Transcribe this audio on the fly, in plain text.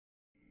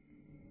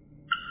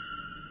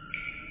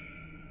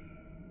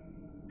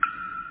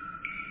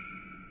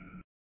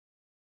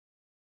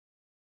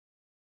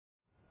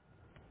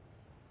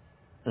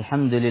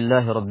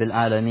Alhamdulillahi Rabbil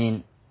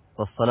Alamin.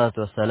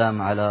 Wassalatu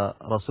wassalamu ala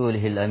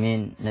rasulihil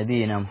amin.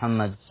 Nabiina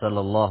Muhammad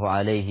sallallahu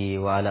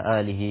alaihi wa ala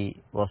alihi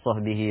wa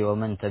sahbihi wa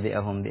man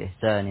tabi'ahum bi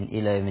ihsanin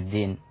ila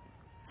yaumiddin.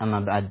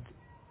 Amma ba'd.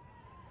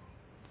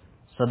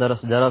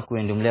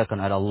 Saudara-saudaraku yang dimuliakan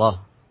oleh Allah.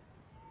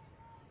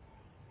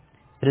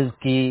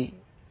 Rezeki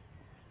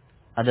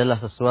adalah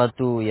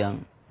sesuatu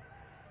yang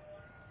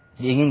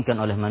diinginkan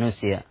oleh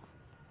manusia.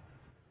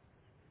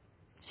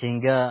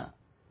 Sehingga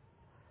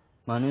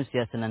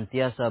manusia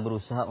senantiasa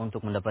berusaha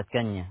untuk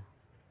mendapatkannya.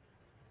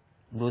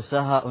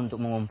 Berusaha untuk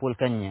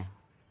mengumpulkannya.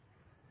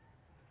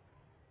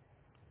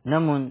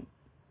 Namun,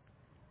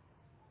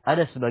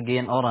 ada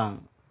sebagian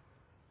orang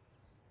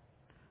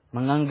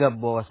menganggap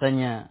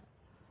bahwasanya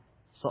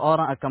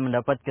seorang akan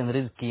mendapatkan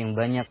rezeki yang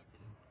banyak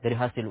dari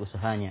hasil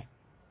usahanya.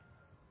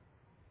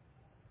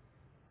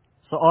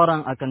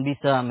 Seorang akan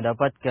bisa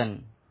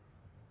mendapatkan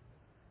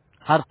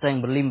harta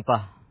yang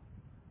berlimpah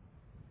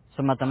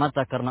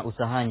semata-mata karena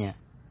usahanya.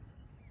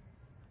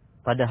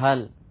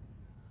 Padahal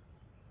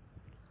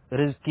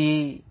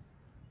rezeki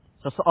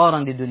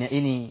seseorang di dunia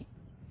ini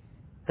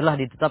telah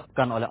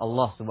ditetapkan oleh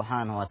Allah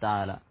Subhanahu wa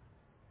taala.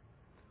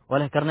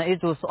 Oleh karena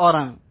itu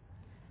seorang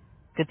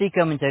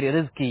ketika mencari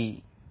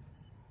rezeki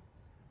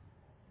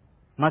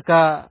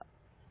maka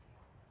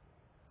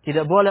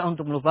tidak boleh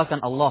untuk melupakan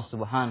Allah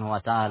Subhanahu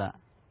wa taala.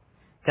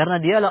 Karena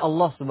dialah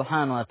Allah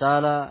Subhanahu wa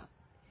taala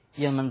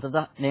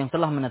yang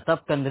telah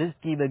menetapkan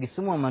rezeki bagi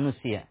semua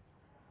manusia,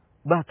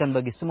 bahkan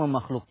bagi semua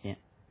makhluknya.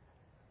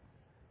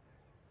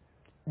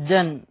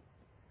 Dan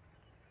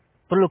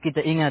perlu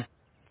kita ingat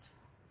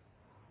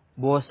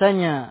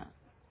bahwasanya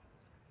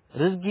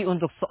rezeki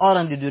untuk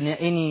seorang di dunia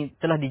ini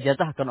telah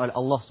dijatahkan oleh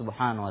Allah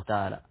Subhanahu wa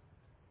taala.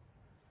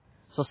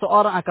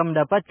 Seseorang akan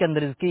mendapatkan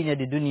rezekinya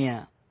di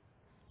dunia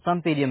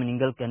sampai dia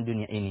meninggalkan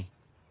dunia ini.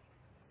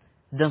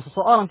 Dan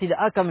seseorang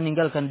tidak akan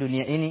meninggalkan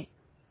dunia ini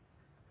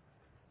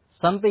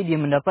sampai dia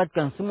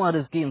mendapatkan semua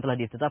rezeki yang telah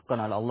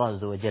ditetapkan oleh Allah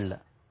Azza wa Jalla.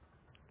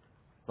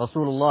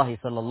 Rasulullah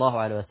sallallahu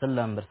alaihi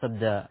wasallam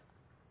bersabda,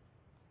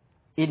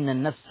 "Inna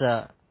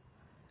an-nafsa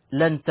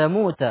lan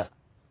tamuta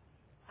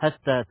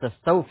hatta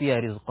tastawfiya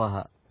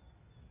rizqaha."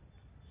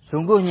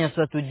 Sungguhnya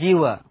suatu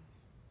jiwa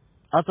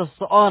atau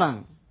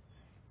seseorang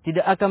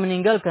tidak akan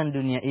meninggalkan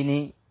dunia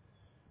ini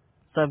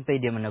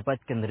sampai dia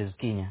mendapatkan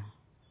rezekinya.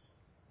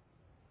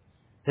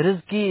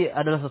 Rezeki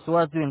adalah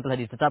sesuatu yang telah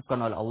ditetapkan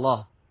oleh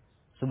Allah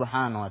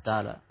Subhanahu wa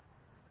taala.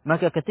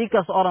 Maka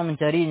ketika seorang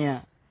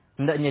mencarinya,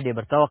 hendaknya dia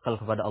bertawakal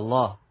kepada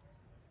Allah.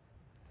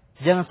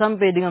 Jangan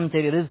sampai dengan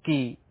mencari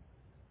rezeki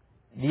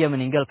dia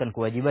meninggalkan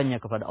kewajibannya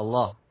kepada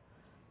Allah,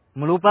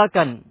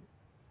 melupakan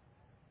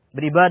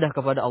beribadah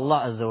kepada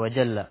Allah Azza wa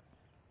Jalla.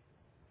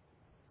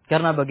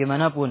 Karena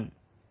bagaimanapun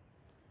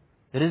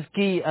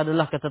rezeki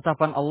adalah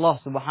ketetapan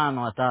Allah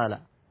Subhanahu wa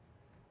taala.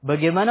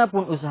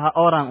 Bagaimanapun usaha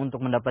orang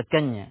untuk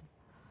mendapatkannya,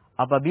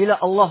 apabila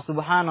Allah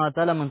Subhanahu wa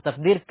taala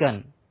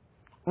mentakdirkan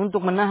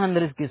untuk menahan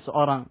rezeki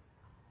seorang,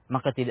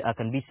 maka tidak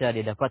akan bisa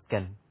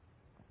didapatkan.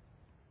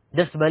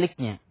 Dan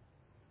sebaliknya,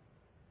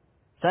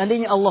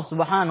 seandainya Allah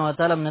Subhanahu wa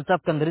taala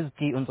menetapkan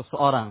rezeki untuk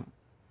seorang,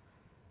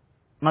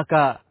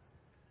 maka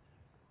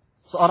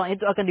seorang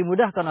itu akan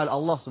dimudahkan oleh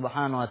Allah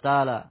Subhanahu wa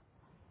taala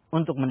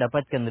untuk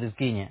mendapatkan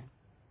rezekinya.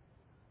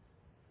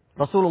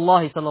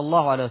 Rasulullah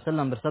sallallahu alaihi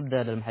wasallam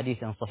bersabda dalam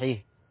hadis yang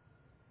sahih.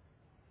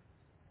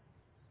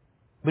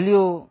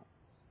 Beliau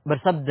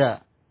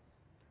bersabda,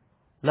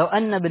 "Lau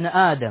anna ibn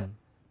Adam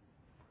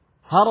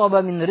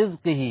haraba min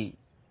rizqihi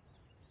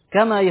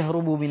kama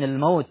yahrubu min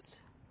al-maut,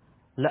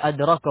 la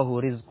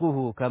adrakahu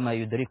rizquhu kama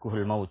yudrikuhu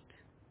al-maut."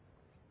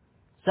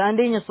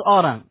 Seandainya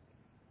seorang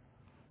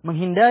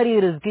menghindari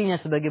rezekinya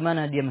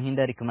sebagaimana dia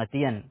menghindari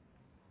kematian,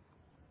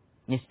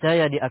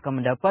 niscaya dia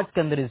akan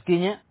mendapatkan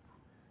rezekinya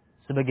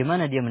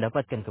sebagaimana dia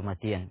mendapatkan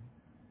kematian.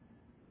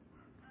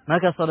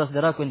 Maka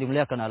saudara-saudaraku yang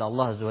dimuliakan oleh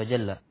Allah Azza wa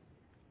Jalla,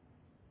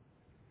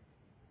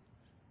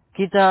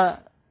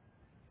 kita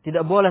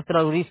tidak boleh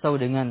terlalu risau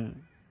dengan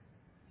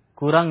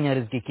kurangnya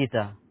rezeki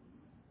kita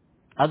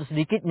atau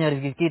sedikitnya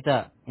rezeki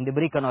kita yang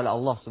diberikan oleh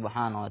Allah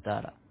Subhanahu wa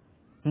taala.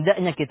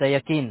 Hendaknya kita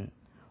yakin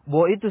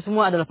bahwa itu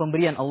semua adalah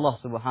pemberian Allah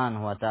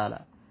Subhanahu wa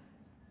taala.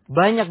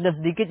 Banyak dan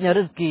sedikitnya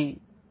rezeki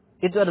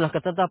itu adalah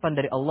ketetapan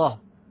dari Allah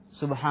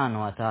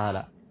Subhanahu wa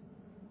taala.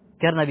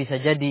 Karena bisa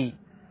jadi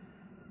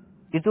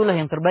itulah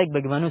yang terbaik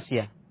bagi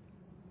manusia.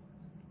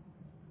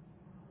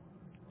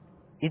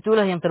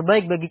 Itulah yang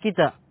terbaik bagi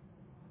kita.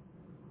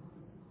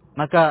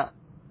 Maka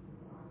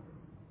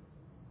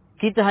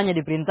kita hanya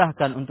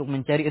diperintahkan untuk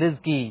mencari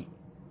rezeki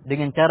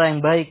dengan cara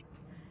yang baik,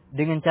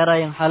 dengan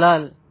cara yang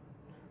halal.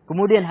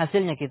 Kemudian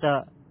hasilnya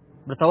kita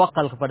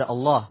bertawakal kepada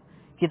Allah.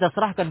 Kita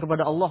serahkan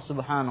kepada Allah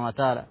Subhanahu wa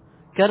taala.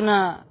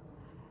 Karena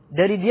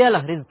dari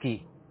dialah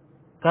rezeki.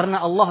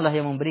 Karena Allah lah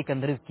yang memberikan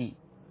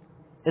rezeki.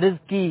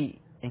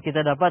 Rezeki yang kita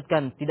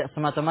dapatkan tidak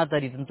semata-mata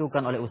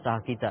ditentukan oleh usaha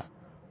kita.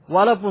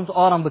 Walaupun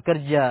seorang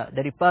bekerja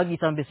dari pagi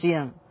sampai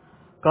siang,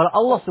 kalau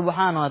Allah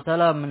Subhanahu wa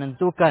taala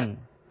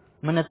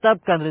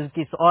menetapkan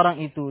rezeki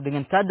seorang itu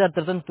dengan kadar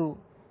tertentu,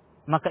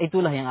 maka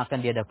itulah yang akan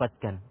dia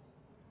dapatkan.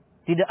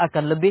 Tidak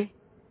akan lebih,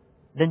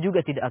 dan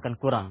juga tidak akan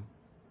kurang.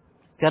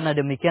 Karena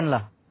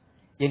demikianlah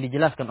yang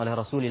dijelaskan oleh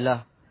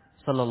Rasulullah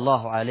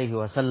sallallahu alaihi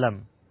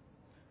wasallam.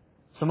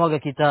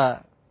 Semoga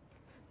kita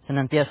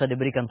senantiasa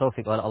diberikan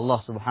taufik oleh Allah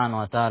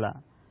Subhanahu wa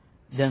taala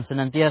dan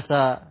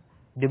senantiasa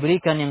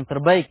diberikan yang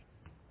terbaik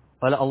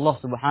oleh Allah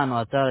Subhanahu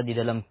wa taala di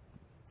dalam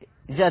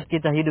saat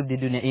kita hidup di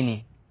dunia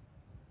ini.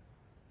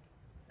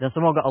 Dan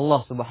semoga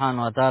Allah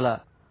Subhanahu wa taala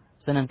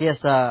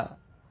senantiasa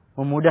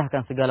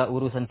memudahkan segala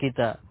urusan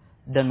kita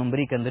dan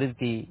memberikan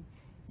rezeki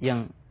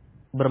yang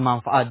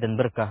bermanfaat dan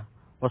berkah.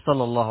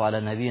 Wassallallahu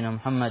ala nabiyyina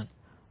Muhammad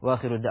wa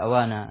akhiru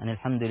da'wana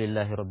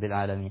alhamdulillahi rabbil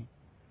alamin.